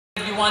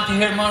want to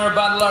hear more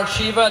about Lord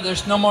Shiva,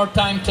 there's no more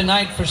time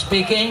tonight for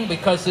speaking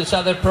because there's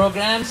other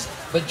programs.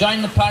 But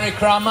join the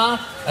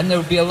parikrama and there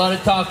will be a lot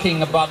of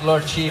talking about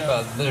Lord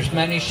Shiva. There's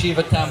many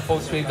Shiva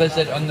temples we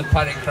visit on the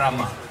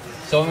parikrama.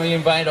 So we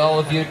invite all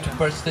of you to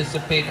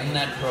participate in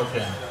that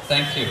program.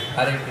 Thank you.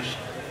 Hare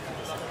Krishna.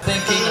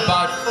 Thinking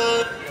about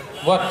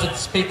what to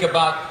speak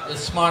about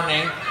this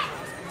morning,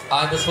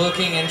 I was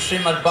looking in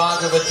Srimad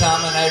Bhagavatam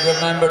and I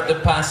remembered the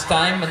past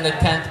time in the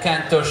 10th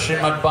canto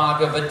Srimad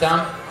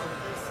Bhagavatam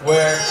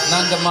where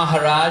Nanda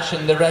Maharaj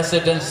and the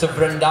residents of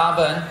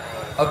Vrindavan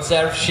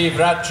observed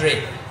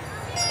Shivaratri.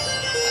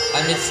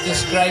 And it's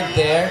described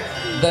there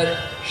that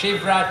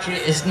Shivaratri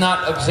is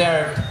not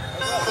observed.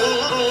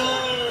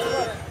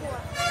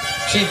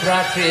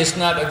 Shivaratri is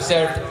not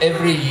observed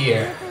every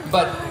year,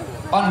 but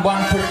on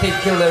one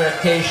particular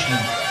occasion,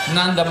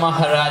 Nanda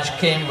Maharaj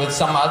came with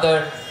some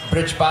other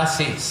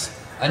Brijbasis,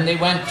 and they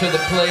went to the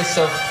place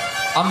of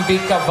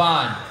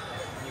Ambikavan.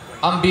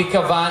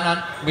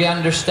 Ambikavan, we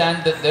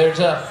understand that there's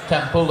a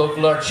temple of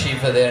Lord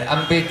Shiva there.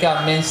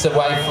 Ambika means the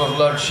wife of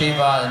Lord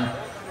Shiva,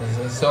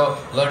 and so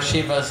Lord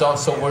Shiva is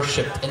also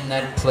worshipped in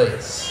that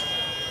place.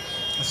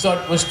 So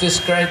it was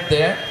described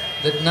there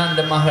that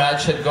Nanda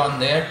Maharaj had gone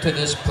there to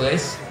this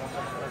place.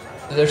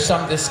 There's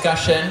some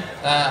discussion.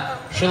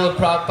 Srila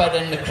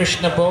Prabhupada in the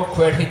Krishna book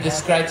where he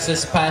describes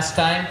this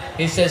pastime,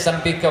 he says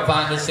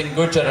Ambikavan is in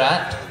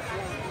Gujarat.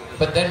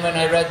 But then when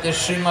I read the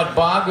Srimad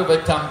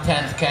Bhagavatam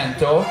 10th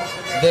canto,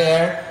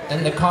 there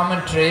in the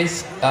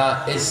commentaries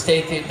is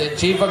stated that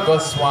Jiva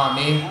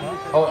Goswami,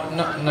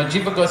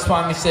 Jiva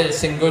Goswami says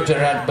it's in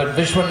Gujarat, but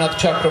Vishwanath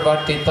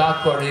Chakravarti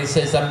Thakur, he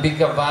says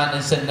Ambikavan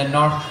is in the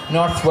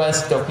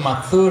northwest of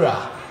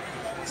Mathura.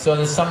 So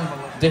there's some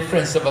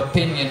difference of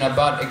opinion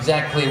about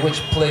exactly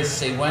which place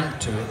they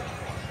went to.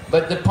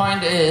 But the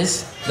point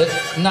is that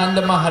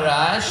Nanda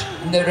Maharaj,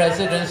 the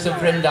residents of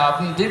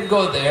Vrindavan, did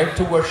go there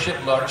to worship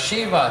Lord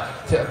Shiva,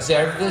 to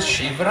observe this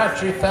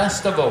Shivaratri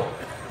festival.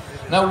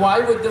 Now why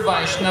would the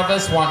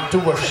Vaishnavas want to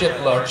worship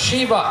Lord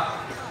Shiva?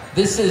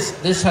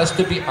 This has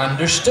to be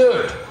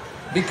understood.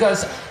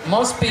 Because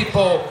most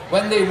people,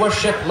 when they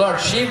worship Lord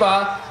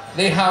Shiva,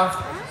 they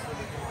have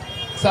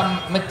some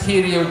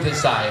material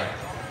desire.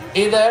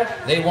 Either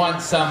they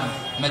want some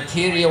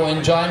material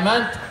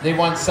enjoyment, they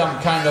want some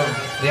kind of,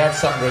 they have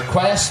some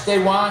request they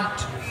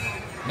want.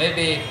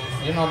 Maybe,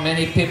 you know,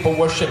 many people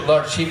worship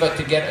Lord Shiva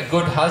to get a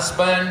good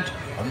husband,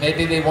 or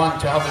maybe they want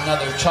to have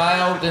another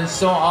child and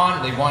so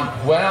on. They want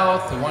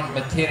wealth, they want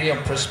material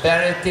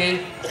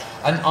prosperity.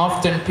 And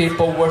often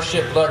people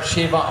worship Lord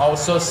Shiva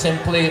also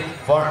simply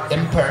for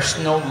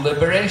impersonal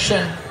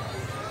liberation.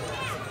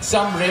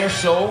 Some rare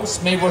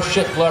souls may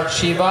worship Lord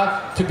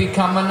Shiva to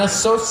become an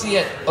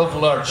associate of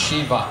Lord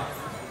Shiva,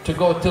 to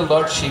go to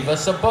Lord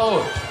Shiva's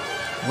abode,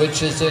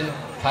 which is in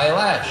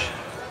Kailash.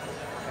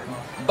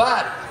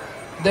 But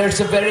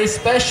there's a very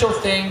special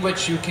thing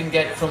which you can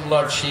get from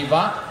Lord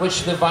Shiva,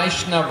 which the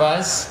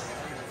Vaishnavas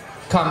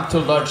come to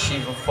Lord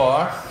Shiva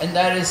for, and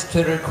that is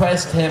to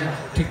request him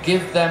to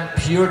give them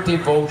pure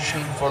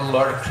devotion for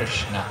Lord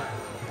Krishna.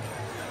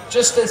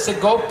 Just as the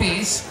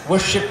gopis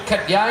worship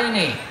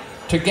Katyayani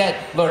to get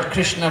Lord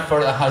Krishna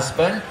for the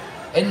husband,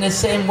 in the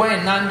same way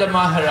Nanda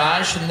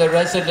Maharaj and the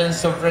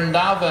residents of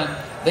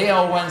Vrindavan, they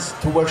all went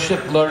to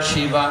worship Lord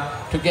Shiva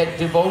to get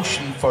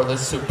devotion for the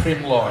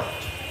Supreme Lord.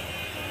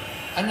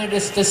 And it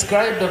is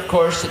described, of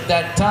course, at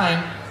that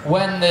time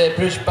when the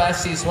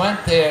Brijbasis went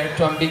there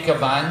to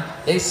Ambikavan,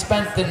 they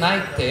spent the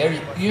night there.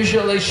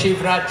 Usually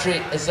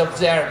Shivaratri is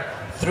observed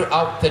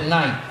throughout the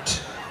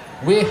night.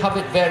 We have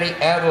it very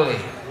early.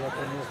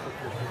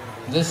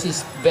 This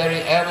is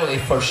very early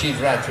for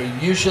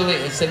Shivaratri. Usually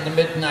it's in the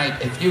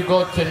midnight. If you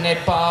go to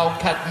Nepal,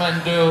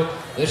 Kathmandu,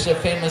 there's a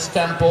famous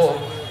temple,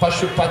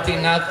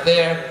 Pashupatinath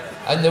there,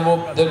 and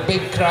the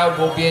big crowd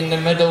will be in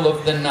the middle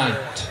of the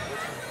night.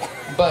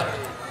 But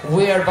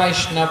we are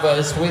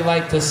Vaishnavas, we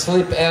like to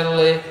sleep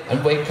early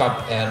and wake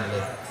up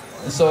early.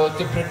 And so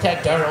to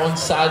protect our own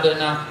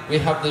sadhana, we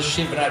have the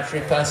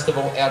Shivaratri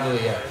festival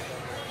earlier.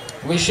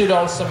 We should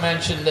also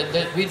mention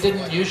that we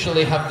didn't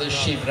usually have this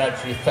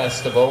Shivaratri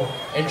festival.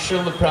 In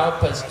Srila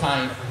Prabhupada's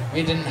time,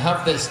 we didn't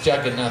have this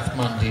Jagannatha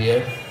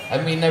Mandir,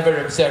 and we never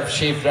observed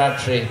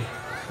Shivaratri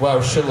while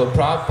Srila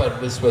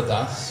Prabhupada was with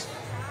us.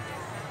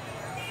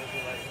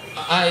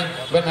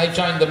 When I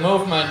joined the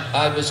movement,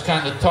 I was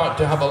kind of taught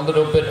to have a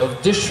little bit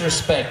of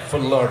disrespect for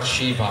Lord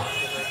Shiva.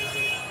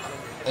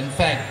 In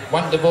fact,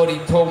 one devotee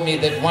told me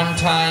that one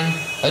time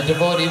a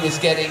devotee was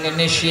getting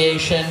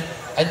initiation,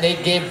 and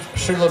they gave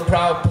Srila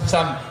Prabhupada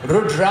some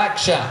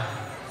Rudraksha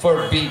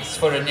for beads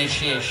for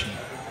initiation.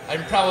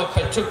 And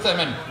Prabhupada took them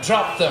and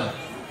dropped them.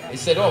 He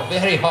said, oh,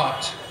 very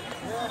hot.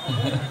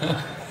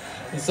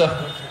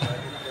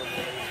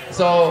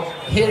 So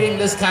hearing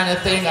this kind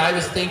of thing, I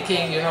was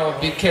thinking, you know,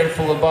 be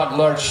careful about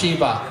Lord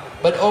Shiva.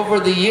 But over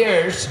the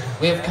years,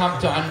 we have come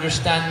to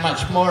understand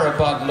much more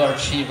about Lord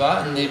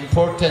Shiva and the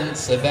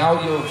importance, the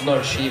value of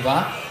Lord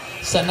Shiva.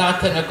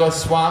 Sanatana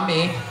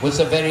Goswami was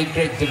a very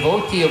great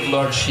devotee of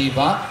Lord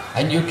Shiva,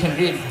 And you can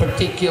read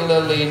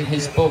particularly in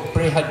his book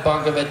Brihad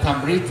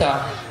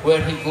Bhagavatamrita,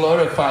 where he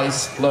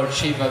glorifies Lord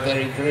Shiva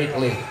very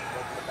greatly.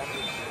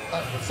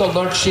 So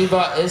Lord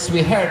Shiva, as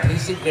we heard,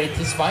 he's the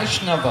greatest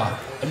Vaishnava.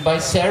 And by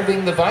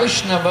serving the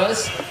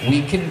Vaishnavas,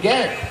 we can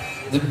get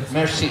the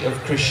mercy of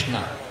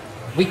Krishna.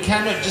 We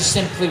cannot just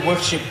simply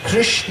worship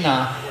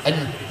Krishna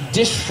and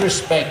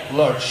disrespect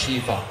Lord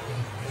Shiva.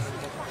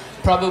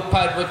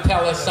 Prabhupada would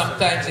tell us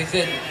sometimes, he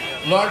said,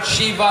 Lord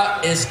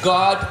Shiva is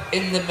God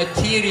in the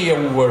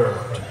material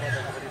world.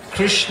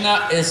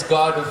 Krishna is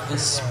God of the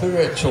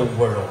spiritual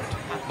world.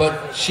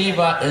 But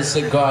Shiva is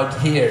the God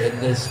here in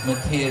this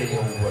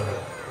material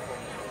world.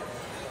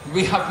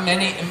 We have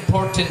many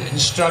important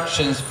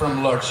instructions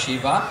from Lord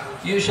Shiva.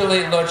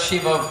 Usually Lord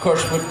Shiva, of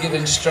course, would give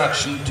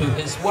instruction to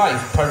his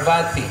wife,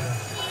 Parvati.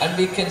 And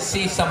we can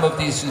see some of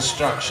these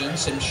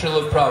instructions in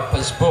Srila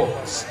Prabhupada's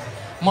books.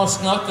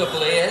 Most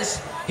notably is,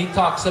 he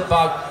talks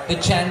about the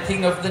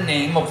chanting of the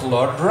name of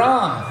Lord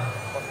Ram.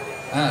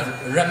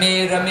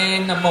 Rame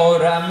Rame Namo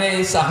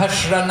Rame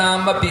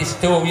Sahasranama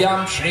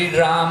Bistuyam Shri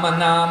Rama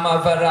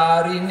Nama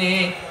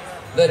Vararine.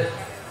 That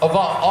of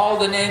all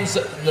the names,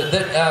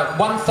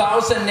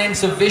 1,000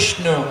 names of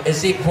Vishnu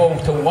is equal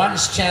to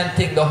once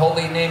chanting the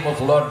holy name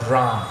of Lord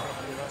Ram.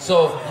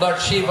 So Lord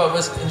Shiva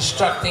was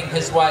instructing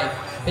his wife.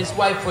 His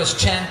wife was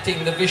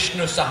chanting the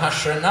Vishnu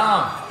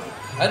Sahasranam.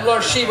 And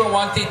Lord Shiva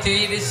wanted to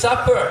eat his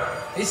supper.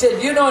 He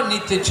said, you don't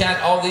need to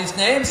chant all these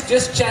names,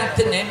 just chant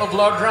the name of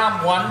Lord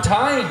Ram one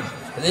time.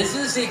 This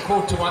is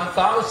equal to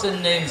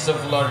 1,000 names of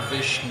Lord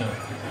Vishnu.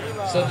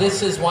 So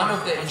this is one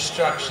of the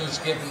instructions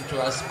given to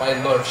us by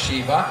Lord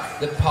Shiva,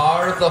 the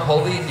power of the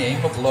holy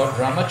name of Lord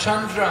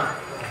Ramachandra.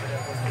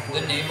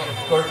 The name of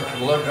course,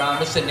 Lord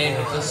Ram is the name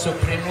of the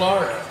Supreme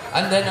Lord.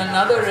 And then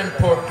another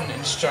important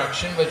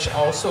instruction which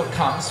also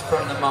comes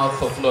from the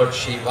mouth of Lord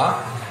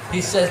Shiva, he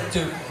said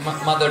to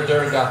Mother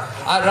Durga,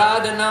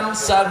 Aradhanam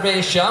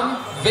Sarvesham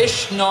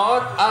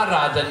Vishnor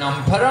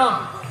Aradhanam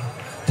Param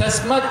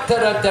Tasmat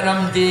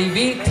Tarataram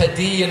Devi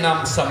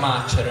Tadiyanam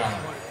Samacharam.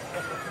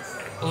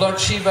 Lord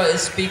Shiva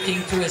is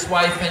speaking to his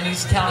wife and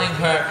he's telling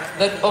her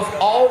that of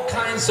all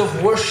kinds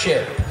of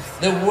worship,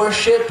 the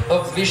worship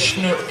of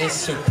Vishnu is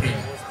supreme.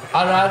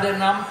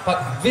 Aradhanam,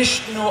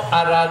 Vishnu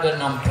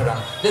Aradhanam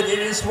Param. That it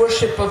is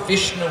worship of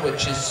Vishnu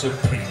which is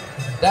supreme.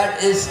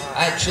 That is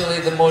actually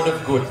the mode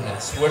of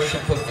goodness,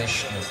 worship of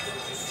Vishnu.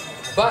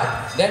 But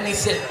then he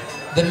said,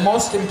 the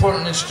most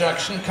important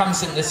instruction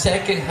comes in the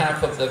second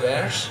half of the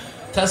verse.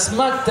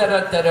 Tasmat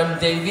tarataram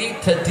devi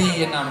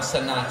tadiyanam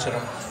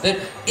sanacharam. That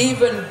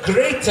even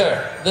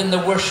greater than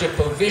the worship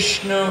of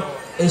Vishnu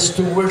is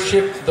to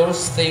worship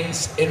those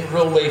things in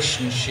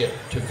relationship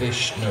to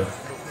Vishnu.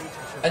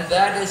 And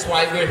that is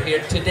why we're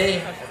here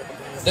today.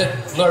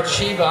 That Lord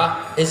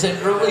Shiva is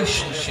in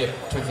relationship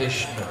to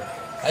Vishnu.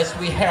 As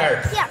we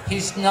heard,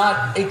 he's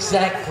not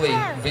exactly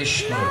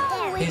Vishnu.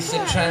 He's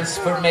the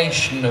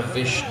transformation of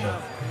Vishnu.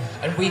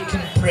 And we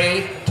can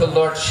pray to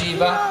Lord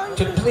Shiva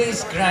to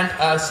please grant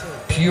us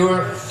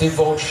pure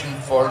devotion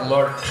for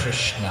Lord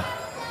Krishna.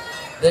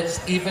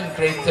 That's even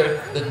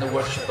greater than the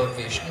worship of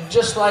Vishnu.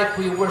 Just like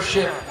we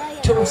worship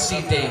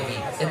Tulsi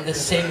Devi in the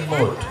same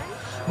mood.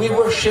 We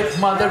worship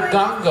Mother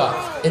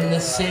Ganga in the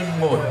same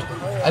mood.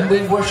 And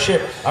we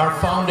worship our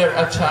founder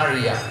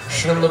Acharya,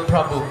 Srila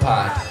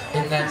Prabhupada,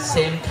 in that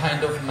same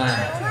kind of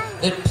manner.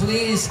 That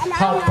please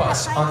help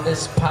us on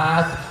this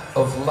path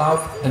of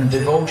love and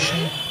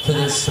devotion to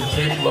the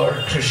Supreme Lord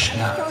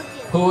Krishna,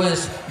 who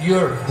is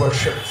your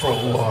worshipful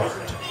Lord.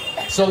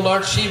 So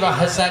Lord Shiva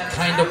has that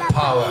kind of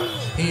power.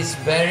 He's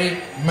very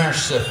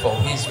merciful.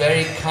 He's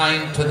very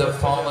kind to the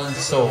fallen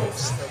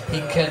souls.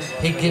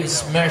 He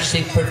gives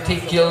mercy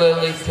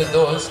particularly to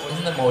those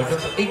in the mode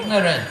of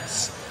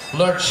ignorance.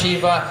 Lord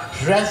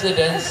Shiva's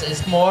residence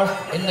is more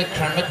in the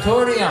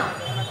crematorium.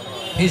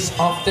 He's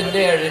often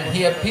there and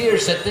he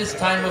appears at this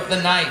time of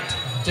the night,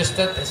 just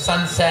at the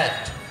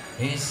sunset.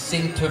 He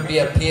seemed to be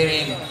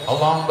appearing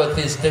along with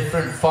his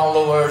different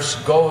followers,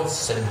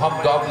 ghosts and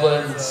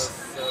hobgoblins.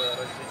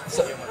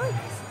 So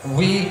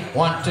we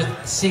want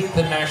to seek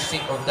the mercy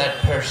of that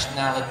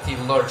personality,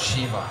 Lord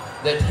Shiva,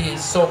 that he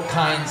is so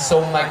kind,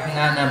 so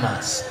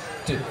magnanimous,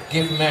 to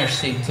give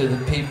mercy to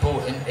the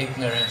people in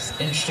ignorance.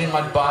 In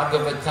Srimad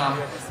Bhagavatam,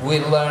 we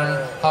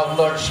learn how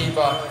Lord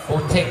Shiva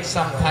will take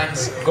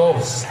sometimes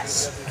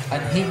ghosts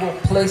and he will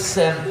place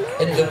them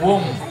in the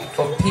womb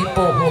of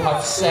people who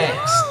have sex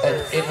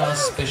at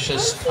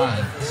inauspicious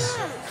times.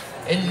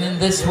 And in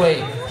this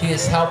way, he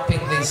is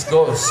helping these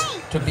ghosts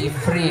to be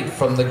freed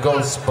from the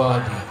ghost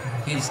body.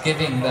 He's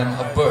giving them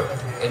a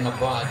birth in a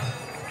body.